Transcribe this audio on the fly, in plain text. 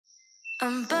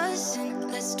I'm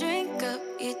buzzing, let's drink up.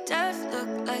 Your death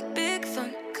look like big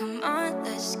fun. Come on,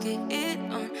 let's get it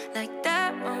on. Like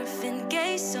that Marvin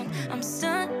Gaye song. I'm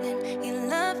stunning, you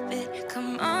love it.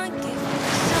 Come on, give me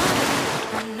something.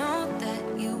 I know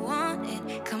that you want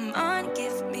it. Come on,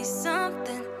 give me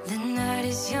something. The night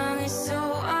is young and so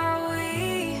are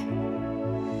we.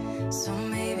 So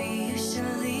maybe you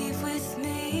should leave with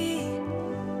me.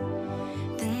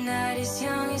 The night is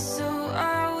young and so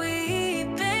are we.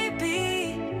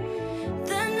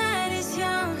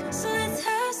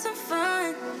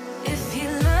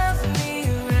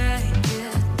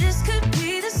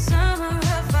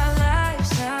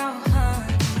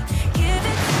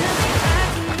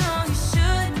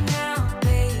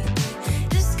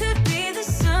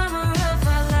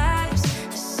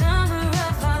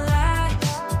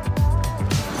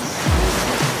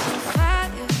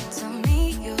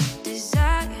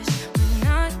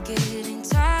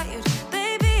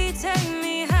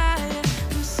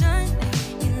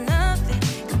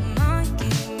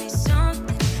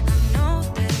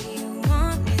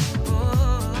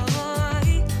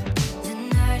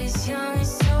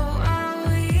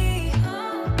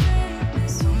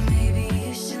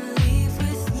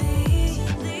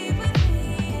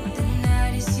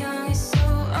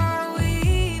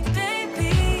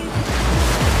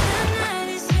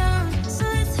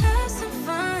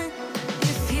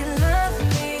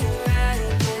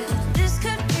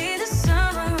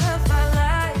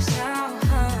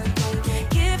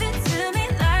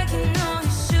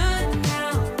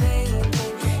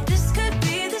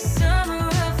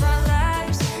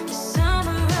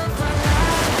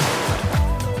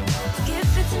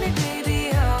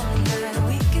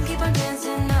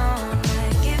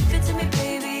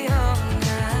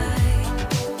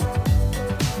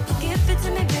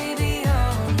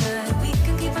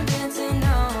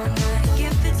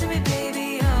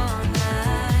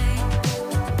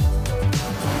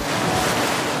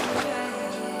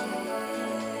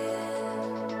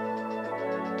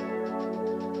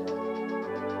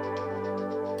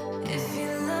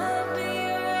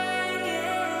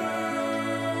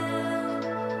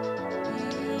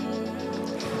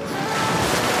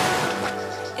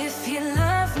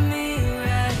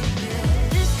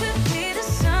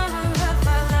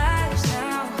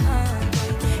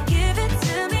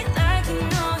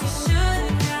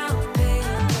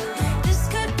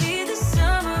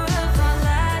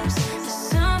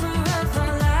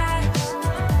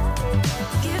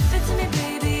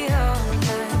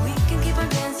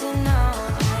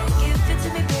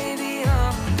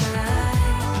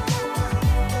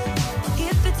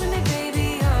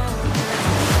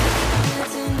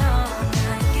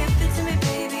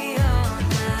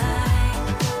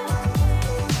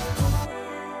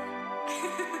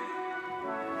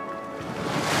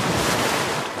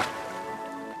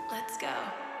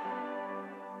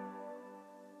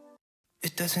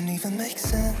 It doesn't even make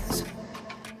sense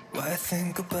why I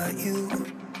think about you.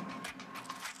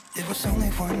 It was only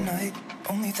one night,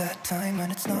 only that time,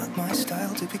 and it's not my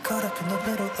style to be caught up in the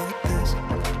middle like this.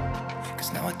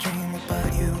 Cause now I dream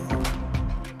about you.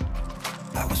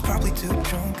 I was probably too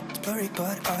drunk, it's blurry,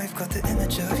 but I've got the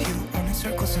image of you running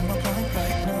circles in my mind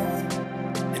right now,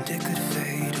 and it could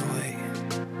fade away.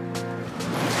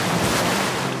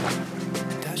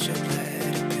 And I should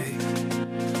let it be,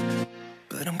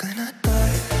 but I'm gonna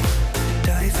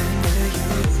dive into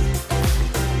you.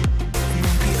 And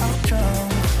maybe I'll drown.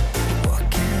 What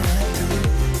can I do?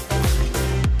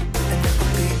 And it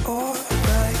will be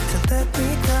alright to let me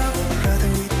down.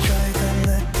 Rather we try than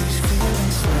let these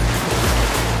feelings slide.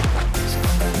 So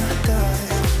I'm gonna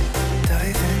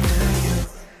dive into you.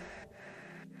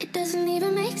 It doesn't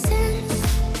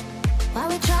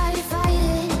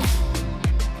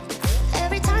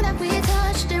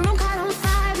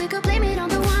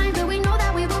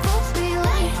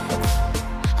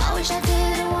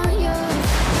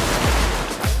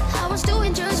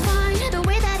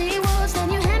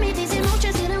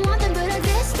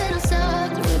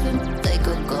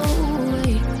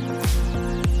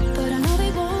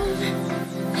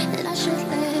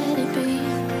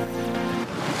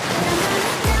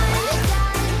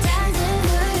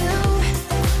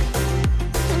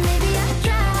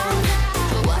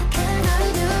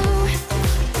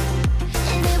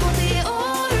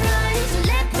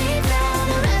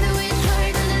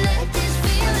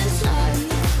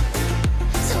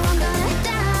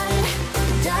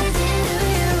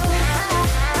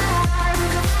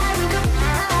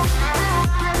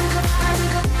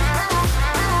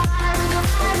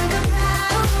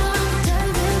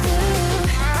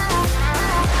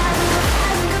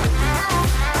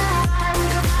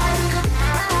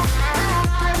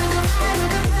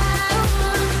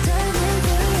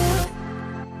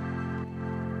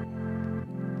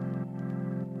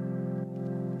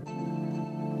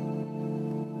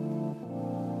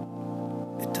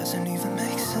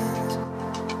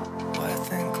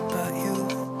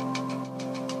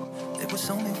was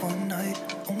only one night,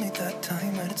 only that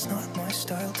time, and it's not my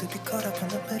style to be caught up in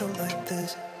the middle like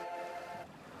this.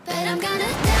 But I'm gonna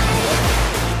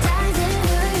dive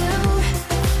into you.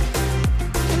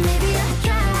 And maybe I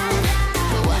can,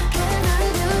 but what can I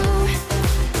do?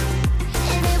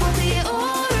 And it will be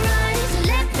alright, so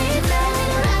let me play.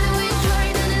 Rather we try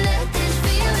than let this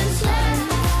feeling slide.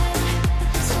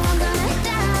 So I'm gonna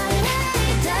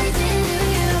dive into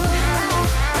you.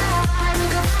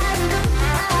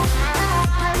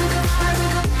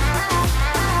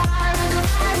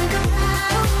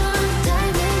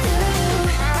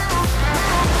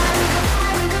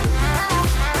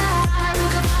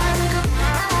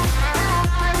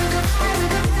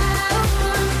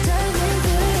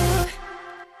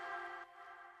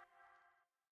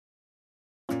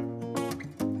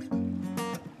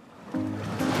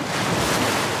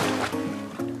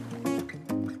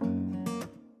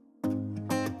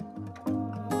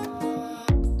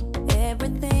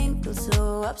 Everything feels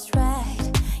so abstract.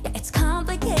 Yeah, it's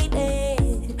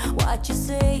complicated. What you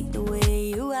say, the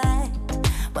way you act,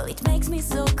 well, it makes me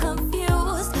so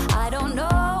confused. I don't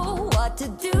know what to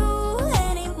do